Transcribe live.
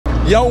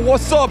Yo,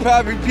 what's up,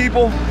 happy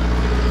people?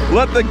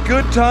 Let the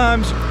good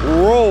times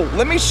roll.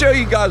 Let me show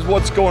you guys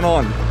what's going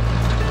on.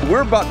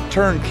 We're about to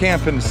turn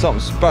camp into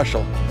something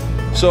special.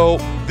 So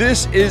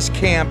this is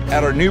camp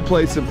at our new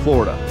place in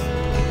Florida.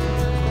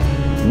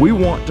 We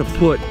want to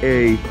put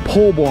a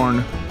pole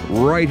barn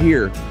right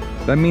here.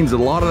 That means a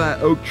lot of that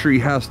oak tree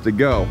has to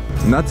go.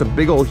 And that's a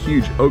big old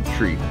huge oak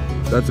tree.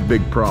 That's a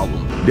big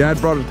problem. Dad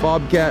brought his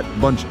Bobcat, a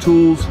bunch of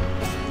tools,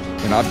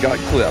 and I've got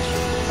Cliff.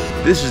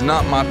 This is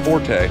not my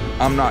forte.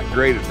 I'm not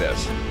great at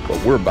this, but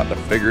we're about to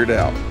figure it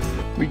out.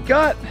 We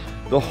got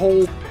the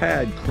whole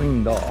pad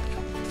cleaned off,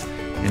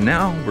 and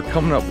now we're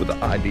coming up with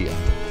an idea.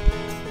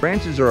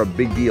 Branches are a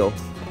big deal,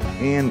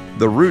 and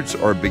the roots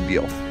are a big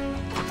deal.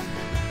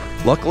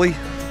 Luckily,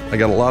 I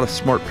got a lot of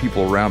smart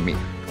people around me.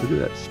 Look at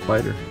that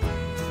spider.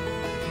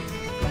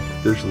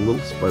 There's a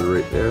little spider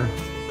right there.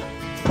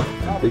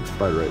 A big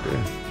spider right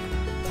there.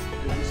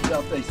 This is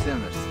stuff they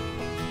sent us.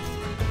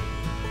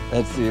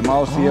 That's the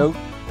mossy oak,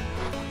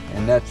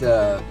 and that's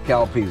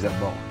cowpeas that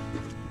bone.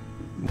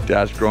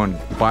 Dad's growing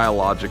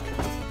biologic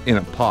in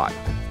a pot.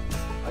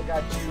 I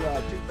got you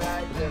 2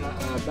 bags and a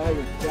bag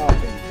of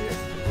cowpeas here.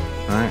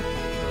 All right.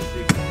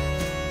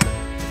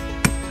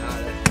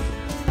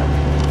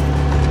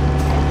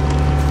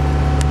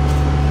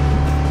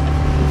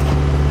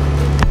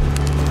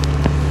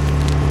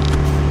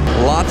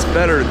 Lots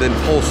better than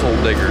pole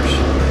hole diggers.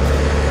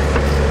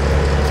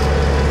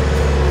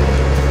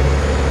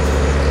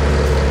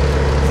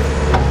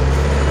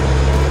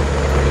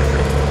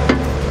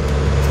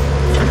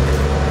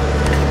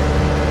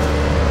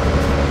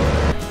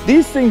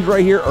 These things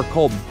right here are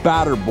called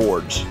batter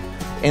boards,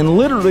 and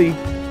literally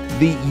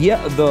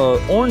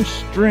the orange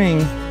string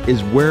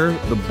is where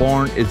the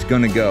barn is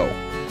going to go.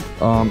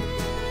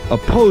 A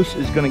post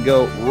is going to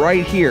go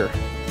right here,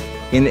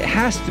 and it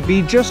has to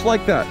be just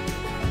like that.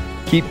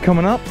 Keep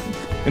coming up,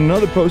 and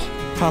another post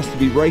has to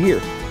be right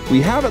here. We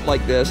have it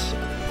like this.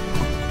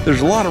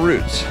 There's a lot of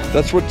roots.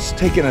 That's what's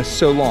taken us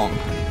so long.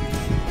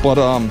 But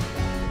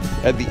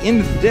at the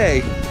end of the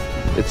day,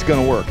 it's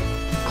gonna work.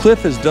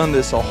 Cliff has done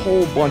this a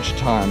whole bunch of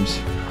times,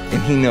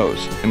 and he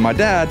knows. And my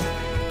dad,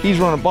 he's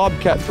run a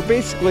Bobcat for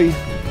basically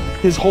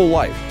his whole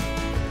life.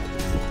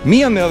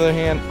 Me, on the other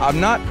hand, I've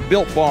not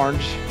built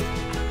barns.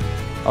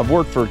 I've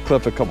worked for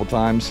Cliff a couple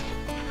times,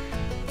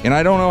 and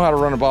I don't know how to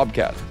run a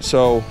Bobcat.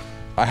 So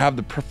I have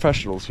the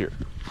professionals here.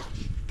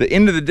 The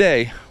end of the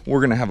day,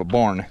 we're gonna have a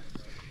barn,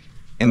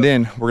 and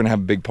then we're gonna have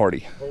a big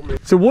party.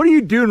 So what are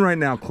you doing right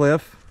now,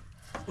 Cliff?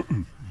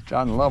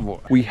 Trying to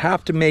level it. We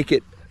have to make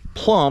it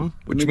plumb,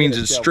 which means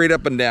it's straight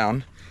up and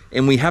down,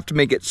 and we have to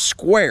make it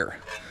square.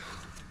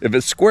 If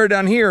it's square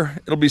down here,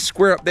 it'll be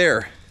square up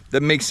there.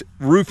 That makes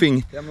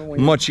roofing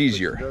much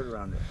easier.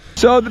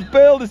 So the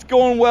build is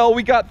going well.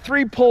 We got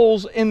 3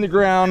 poles in the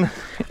ground,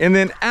 and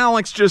then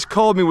Alex just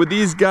called me with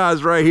these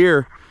guys right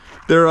here.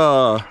 They're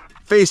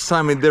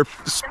FaceTiming, they're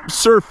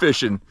surf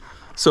fishing.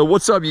 So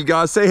what's up, you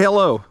guys? Say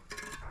hello.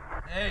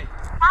 Hey.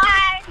 Hi.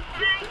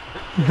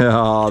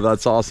 Oh,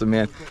 that's awesome,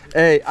 man.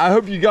 Hey, I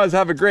hope you guys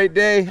have a great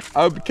day.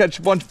 I hope you catch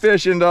a bunch of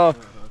fish, and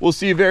we'll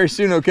see you very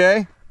soon,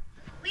 okay?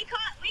 We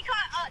caught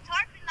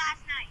tarpon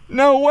last night.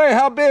 No way,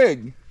 how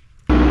big?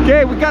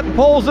 Okay, we got the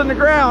poles in the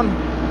ground.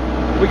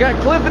 We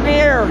got Cliff in the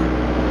air.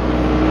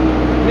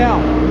 Now,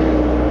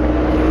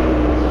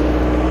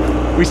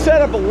 we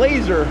set up a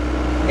laser,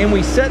 and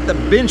we set the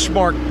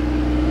benchmark,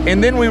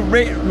 and then we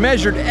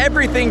measured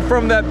everything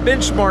from that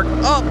benchmark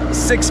up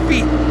 6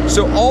 feet.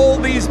 So all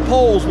these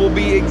poles will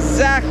be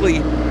exactly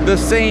the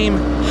same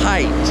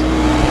height.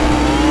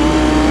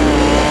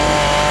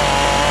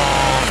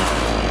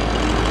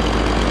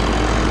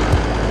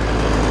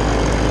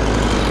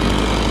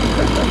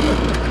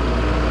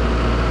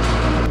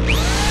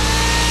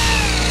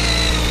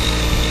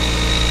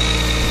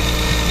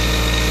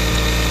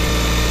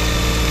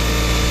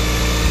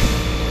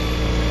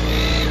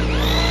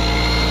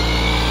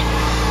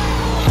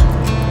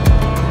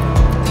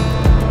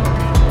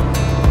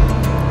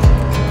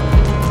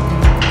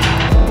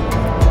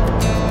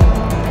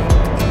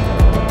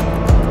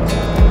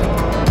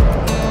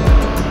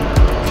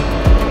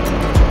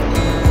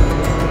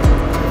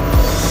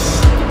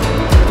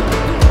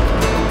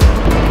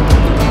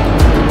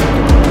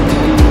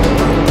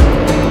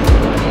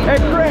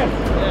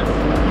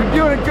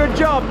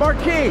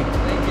 Marquis,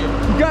 thank you.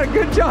 You got a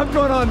good job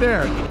going on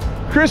there.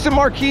 Chris and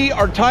Marquis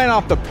are tying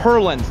off the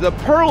purlins. The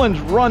purlins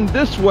run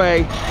this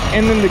way,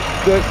 and then the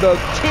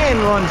tin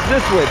runs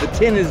this way. The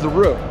tin is the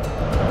roof.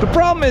 The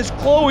problem is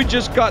Chloe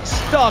just got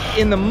stuck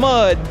in the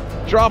mud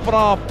dropping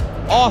off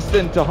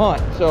Austin to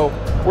hunt. So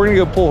we're gonna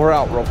go pull her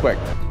out real quick.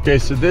 Okay,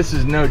 so this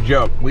is no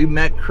joke. We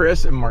met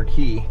Chris and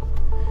Marquis,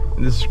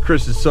 and this is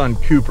Chris's son,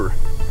 Cooper.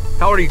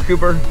 How old are you,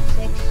 Cooper?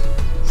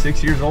 6.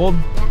 6 years old?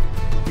 Yeah.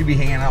 You'd be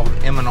hanging out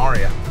with Em and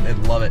Aria. They'd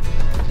love it.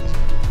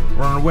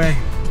 We're on our way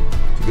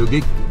to go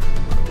get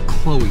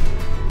Chloe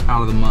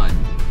out of the mud.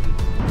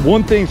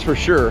 One thing's for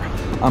sure,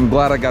 I'm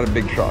glad I got a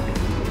big truck.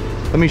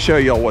 Let me show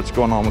y'all what's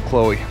going on with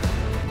Chloe.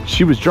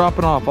 She was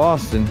dropping off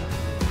Austin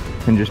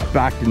and just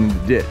backed into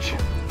the ditch.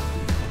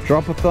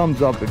 Drop a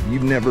thumbs up if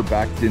you've never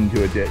backed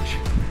into a ditch.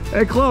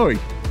 Hey, Chloe,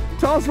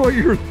 tell us what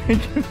you were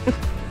thinking.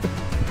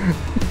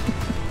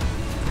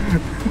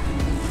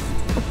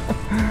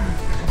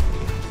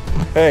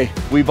 Hey,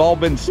 we've all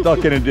been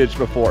stuck in a ditch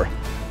before.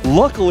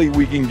 Luckily,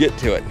 we can get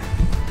to it.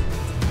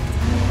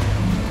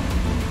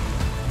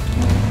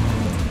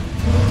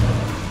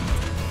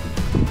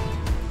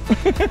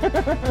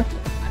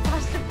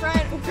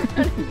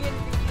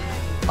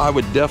 I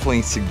would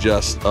definitely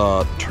suggest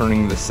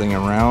turning this thing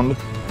around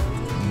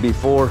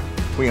before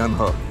we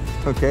unhook,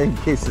 okay? In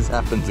case this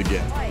happens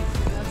again.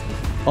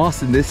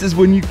 Austin, this is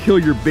when you kill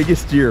your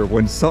biggest deer,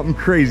 when something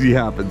crazy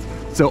happens.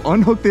 So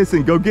unhook this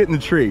and go get in the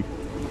tree.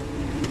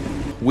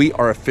 We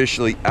are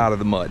officially out of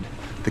the mud.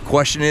 The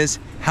question is,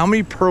 how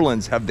many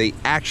purlins have they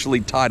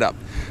actually tied up?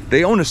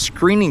 They own a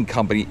screening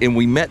company and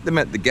we met them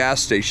at the gas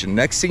station.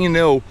 Next thing you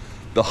know,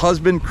 the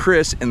husband,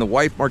 Chris, and the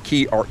wife,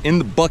 Marquis, are in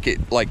the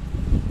bucket, like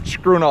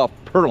screwing off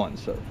purlins.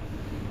 So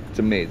it's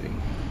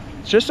amazing.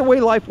 It's just the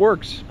way life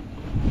works.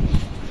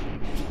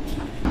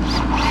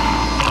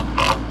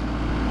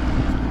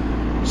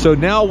 So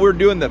now we're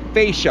doing the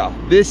fascia.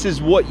 This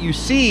is what you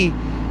see.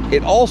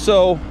 It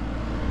also,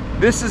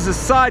 this is a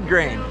side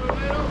grain.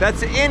 That's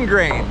the end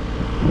grain.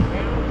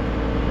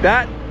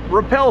 That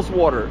repels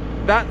water.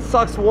 That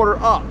sucks water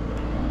up.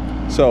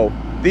 So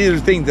these are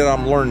things that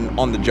I'm learning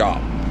on the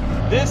job.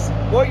 This,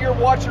 what you're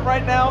watching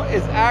right now,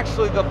 is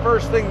actually the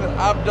first thing that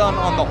I've done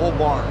on the whole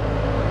barn.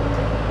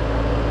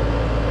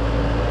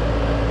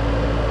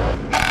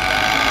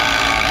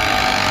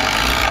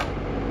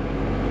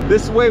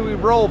 This is the way we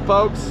roll,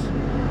 folks.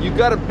 You've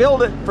got to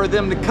build it for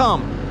them to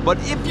come. But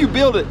if you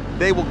build it,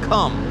 they will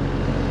come.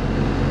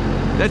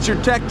 That's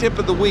your tech tip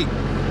of the week.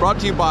 Brought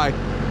to you by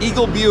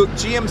Eagle, Buick,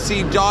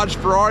 GMC, Dodge,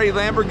 Ferrari,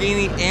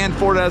 Lamborghini, and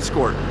Ford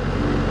Escort.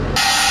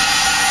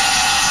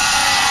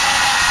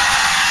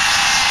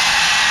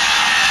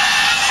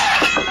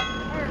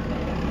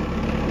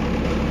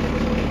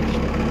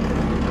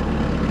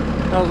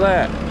 How's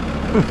that?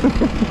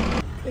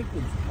 I think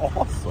it's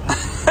awesome.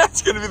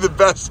 That's gonna be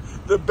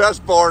the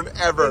best barn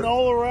ever. And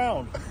all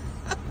around.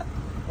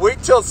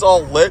 Wait till it's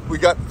all lit. We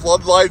got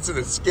floodlights and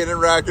a skinning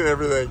rack and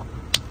everything.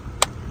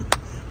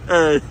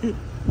 Hey.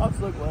 I'm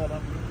so glad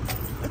I'm here.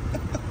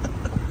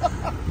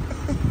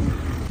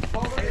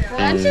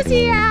 Lunch is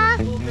here.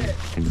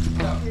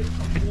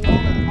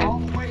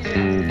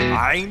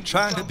 I ain't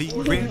trying to be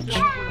rich,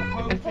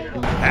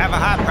 have a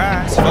high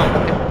price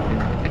phone,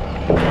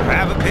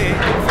 have a big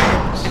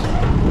fence,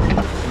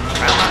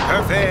 have my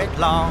perfect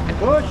lawn.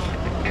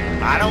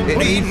 I don't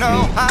need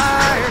no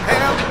hired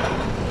help,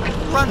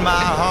 run my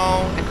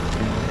home.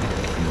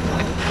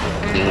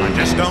 I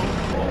just don't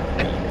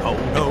owe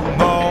no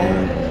more.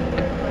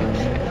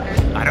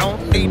 I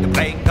don't need to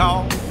play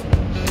golf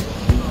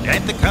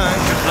at the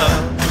country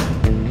club.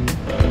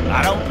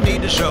 I don't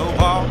need to show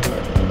off,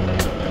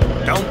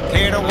 don't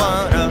care to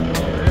one up.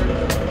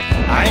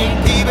 I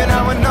ain't keeping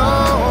up with no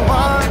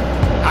one,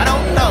 I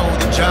don't know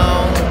the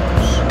Jones.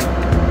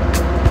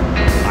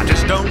 I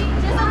just don't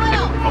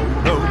owe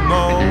no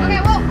more.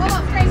 Okay, whoa,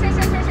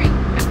 straight.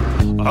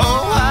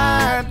 Oh,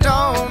 I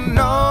don't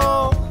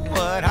know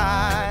what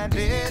I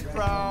did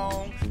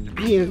wrong.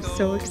 I am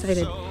so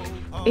excited.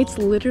 It's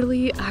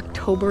literally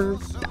October,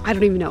 I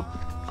don't even know,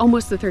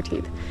 almost the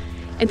 13th.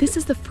 And this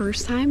is the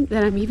first time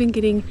that I'm even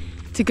getting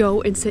to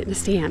go and sit in a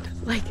stand.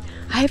 Like,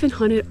 I haven't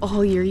hunted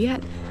all year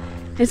yet.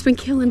 And it's been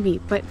killing me,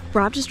 but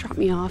Rob just dropped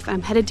me off.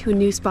 I'm headed to a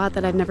new spot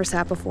that I've never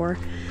sat before.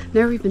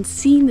 Never even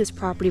seen this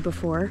property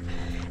before.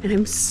 And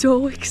I'm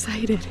so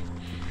excited.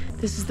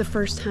 This is the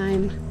first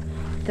time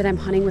that I'm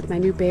hunting with my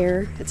new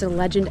bear. It's a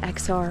Legend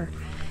XR.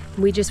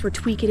 And we just were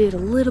tweaking it a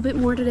little bit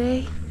more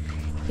today.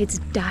 It's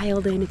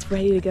dialed in, it's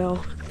ready to go.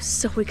 I'm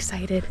so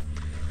excited.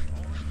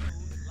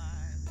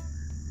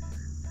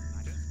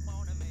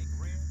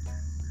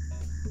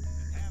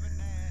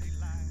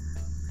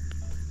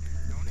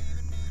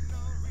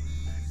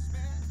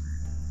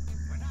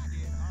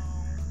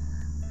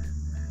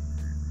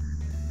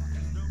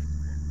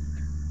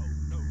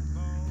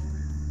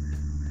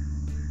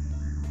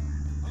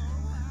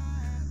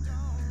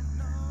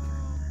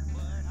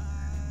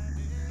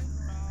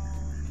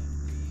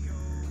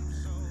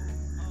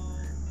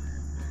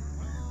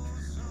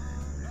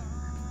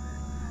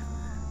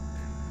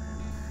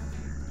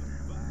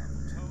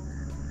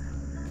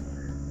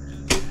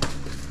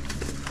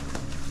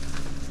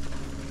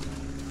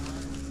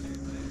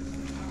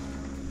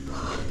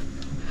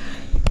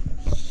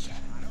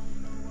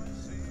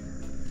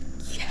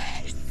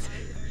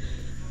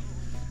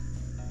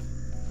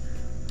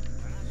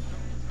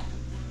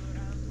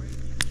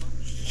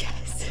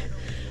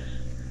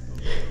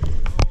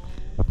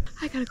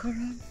 I gotta call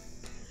Rob.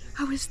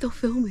 I was still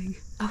filming.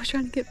 I was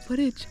trying to get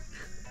footage.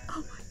 Oh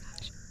my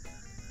gosh.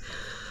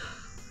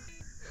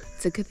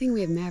 It's a good thing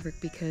we have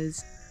Maverick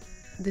because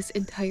this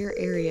entire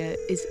area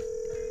is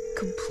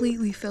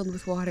completely filled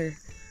with water.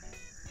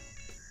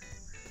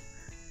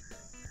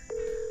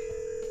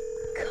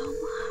 Come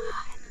on.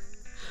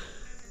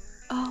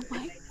 Oh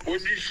my gosh.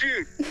 What'd you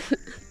shoot?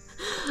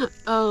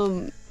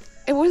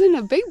 It wasn't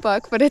a big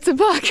buck, but it's a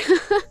buck.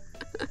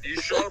 You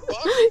shot a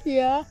buck?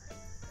 Yeah.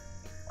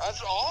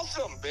 That's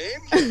awesome, babe.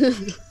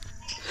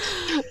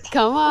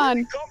 Come Where'd on.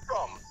 he come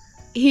from?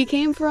 He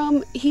came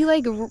from, he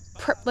like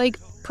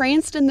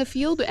pranced in the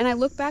field, and I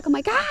look back, I'm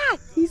like, ah,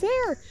 he's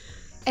there.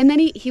 And then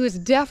he was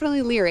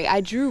definitely leery.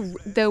 I drew,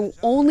 the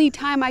only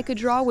time I could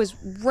draw was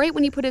right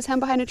when he put his head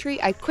behind a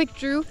tree. I quick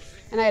drew,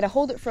 and I had to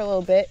hold it for a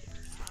little bit.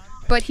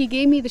 But he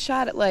gave me the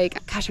shot at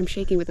like, gosh, I'm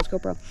shaking with this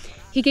GoPro.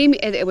 He gave me,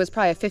 it was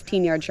probably a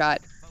 15-yard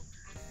shot.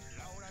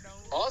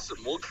 Awesome.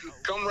 We'll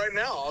come right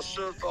now. I'll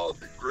show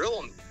the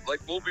grill and like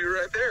we'll be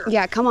right there.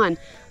 Yeah, come on.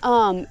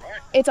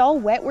 It's all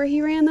wet where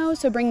he ran though,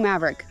 so bring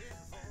Maverick.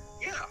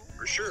 Yeah,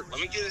 for sure.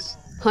 Let me get his.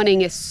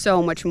 Hunting is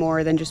so much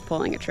more than just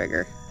pulling a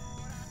trigger.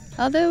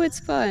 Although it's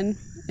fun,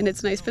 and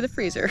it's nice for the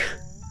freezer.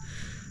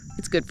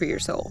 It's good for your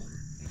soul.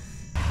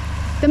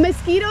 The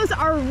mosquitoes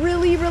are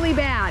really, really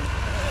bad.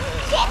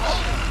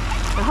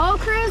 The whole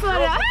crew's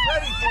loaded up.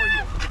 Ready for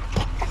you.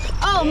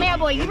 Oh, man,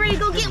 boy, you ready to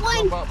go get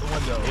one? Jump out the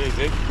window. Hey,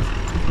 big.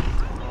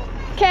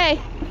 Okay,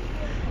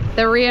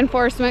 the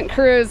reinforcement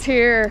crew's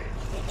here.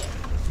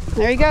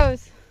 There he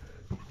goes.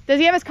 Does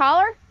he have his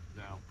collar?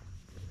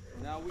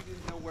 No, we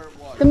didn't know where it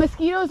was. The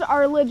mosquitoes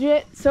are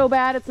legit so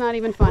bad, it's not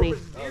even funny.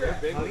 Oh, they're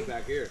big ones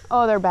back here.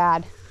 Oh, they're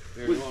bad.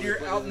 Was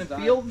deer out in the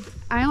field?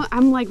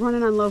 I'm like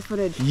running on low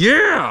footage.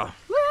 Yeah!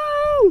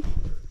 Woo!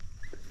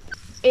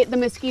 The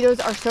mosquitoes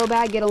are so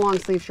bad, get a long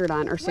sleeve shirt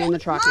on or stay in the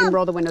truck and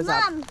roll the windows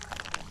up.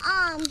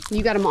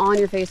 You got them all on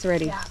your face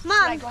already.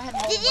 Mom, did you know at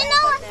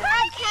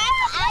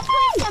camp I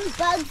put some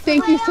bugs?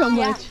 Thank you so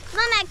much.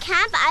 Mom, at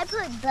camp I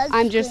put bugs.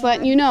 I'm just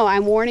letting you know,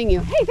 I'm warning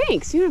you. Hey,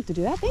 thanks. You don't have to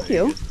do that. Thank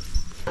you.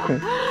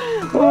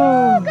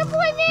 Oh, good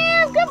boy,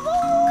 Mav. Good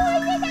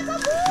boy. He's a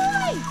good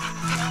boy.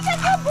 He's a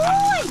good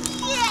boy.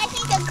 Yeah,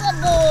 he's a good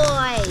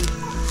boy.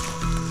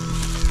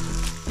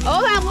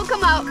 Hold on, we'll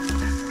come out.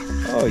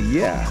 Oh,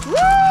 yeah.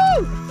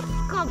 Woo!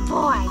 Good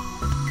boy.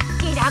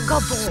 He's a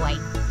good boy.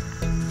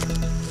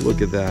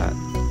 Look at that.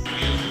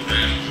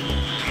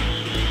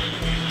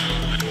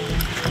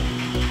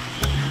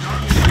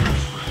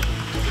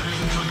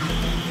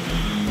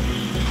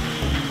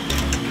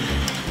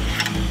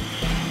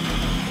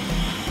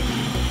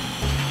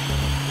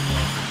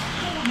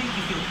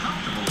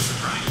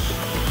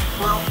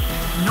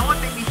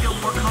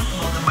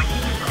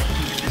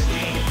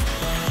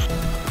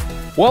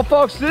 Well,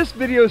 folks, this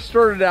video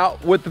started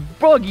out with the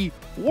buggy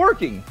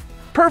working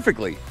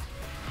perfectly.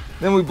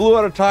 Then we blew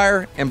out a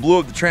tire and blew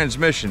up the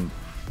transmission.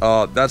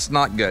 That's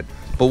not good.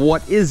 But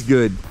what is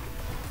good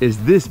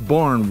is this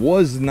barn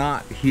was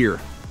not here.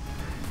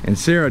 And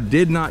Sarah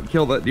did not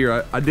kill that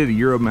deer. I did a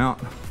Euro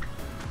mount.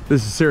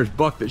 This is Sarah's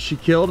buck that she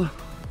killed.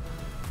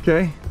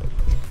 Okay.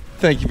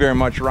 Thank you very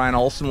much, Ryan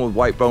Olson with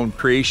White Bone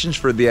Creations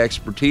for the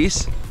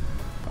expertise.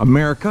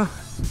 America,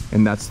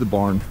 and that's the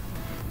barn.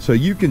 So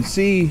you can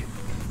see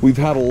we've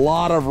had a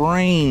lot of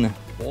rain,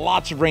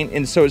 lots of rain,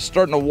 and so it's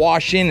starting to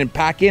wash in and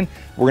pack in.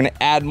 We're gonna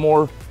add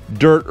more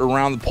dirt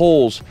around the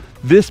poles.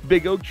 This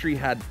big oak tree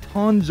had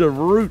tons of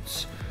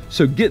roots,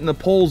 so getting the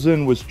poles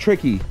in was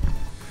tricky.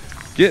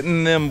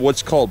 Getting them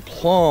what's called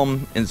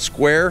plumb and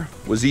square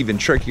was even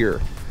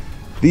trickier.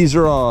 These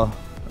are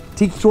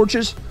tiki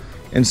torches,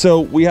 and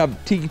so we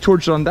have tiki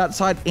torches on that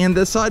side and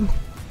this side.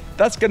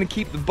 That's gonna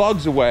keep the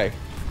bugs away.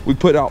 We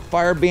put out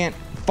fire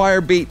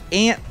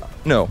ant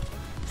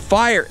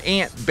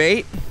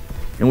bait,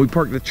 and we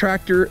park the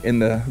tractor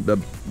and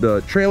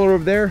the trailer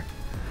over there.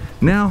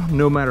 Now,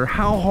 no matter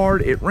how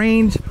hard it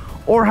rains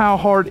or how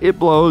hard it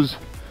blows,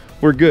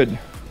 we're good.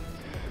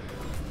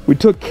 We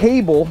took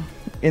cable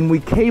and we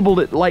cabled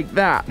it like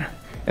that,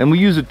 and we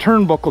use a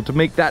turnbuckle to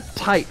make that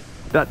tight.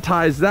 That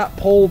ties that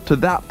pole to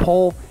that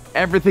pole.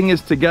 Everything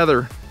is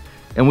together,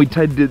 and we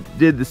did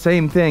the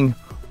same thing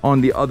on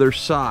the other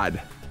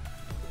side.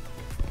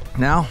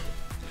 Now,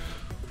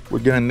 we're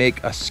gonna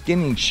make a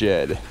skinning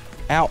shed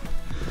out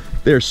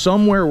there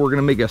somewhere. We're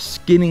gonna make a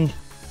skinning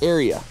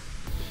area.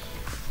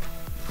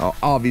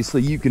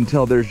 Obviously, you can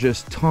tell there's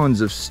just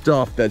tons of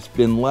stuff that's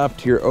been left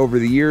here over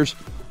the years.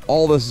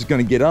 All this is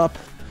gonna get up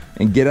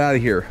and get out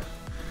of here.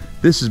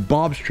 This is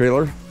Bob's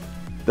trailer.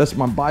 That's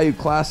my Bayou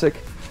Classic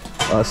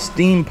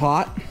steam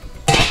pot.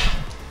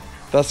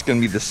 That's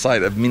gonna be the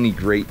site of many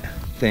great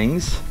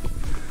things.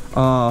 We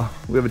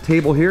have a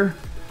table here.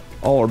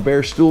 All our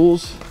bare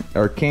stools,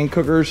 our can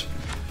cookers.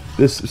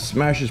 This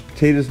smashes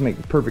potatoes, make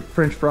the perfect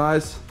French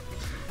fries.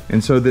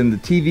 And so then the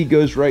TV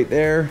goes right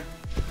there.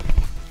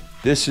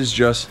 This is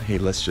just, hey,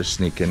 let's just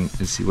sneak in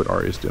and see what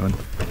Aria's doing.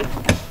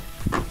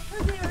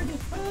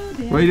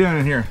 What are you doing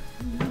in here?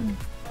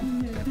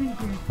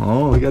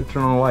 Oh, we gotta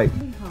turn on the light.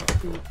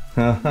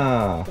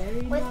 Haha.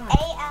 With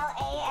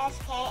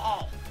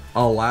A-L-A-S-K-A.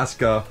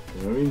 Alaska.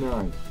 Very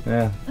nice.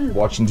 Yeah,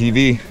 watching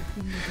TV.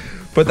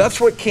 But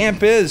that's what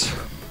camp is.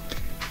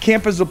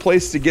 Camp is a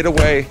place to get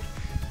away,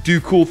 do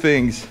cool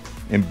things,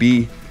 and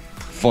be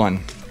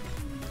fun,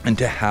 and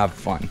to have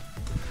fun.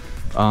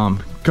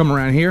 Come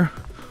around here,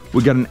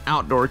 we got an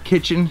outdoor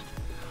kitchen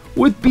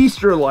with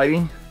bistro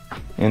lighting,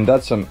 and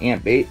that's some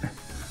ant bait.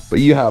 But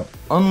you have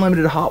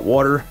unlimited hot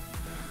water.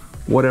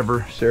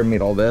 whatever. Sarah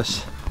made all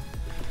this.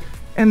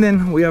 And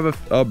then we have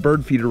a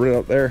bird feeder right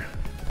out there.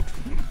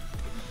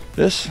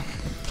 This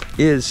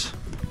is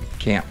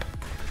camp.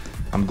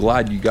 I'm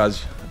glad you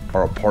guys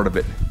are a part of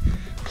it.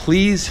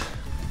 Please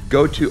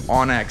go to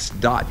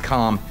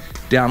onx.com,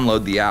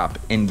 download the app,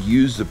 and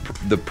use the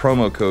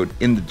promo code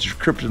in the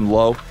description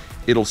below.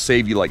 It'll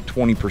save you like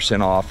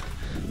 20% off.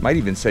 Might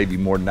even save you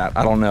more than that,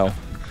 I don't know.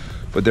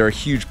 But they're a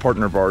huge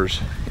partner of ours,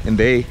 and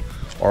they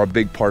are a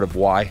big part of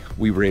why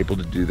we were able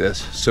to do this.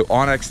 So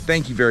Onyx,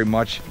 thank you very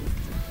much.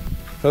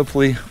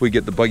 Hopefully we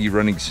get the buggy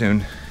running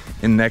soon.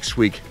 And next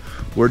week,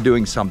 we're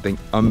doing something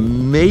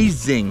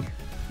amazing,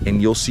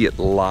 and you'll see it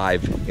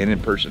live and in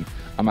person.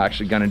 I'm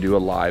actually gonna do a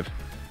live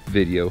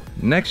video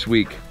next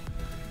week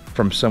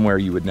from somewhere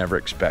you would never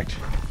expect.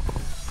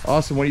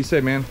 Awesome, what do you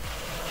say, man?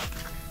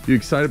 You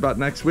excited about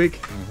next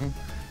week? Mm-hmm.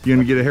 You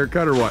gonna get a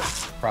haircut or what?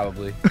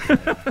 Probably.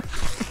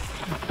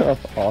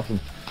 Awesome.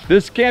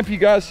 This is camp, you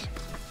guys.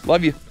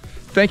 Love you.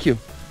 Thank you.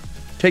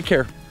 Take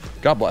care.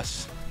 God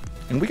bless.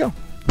 And we go.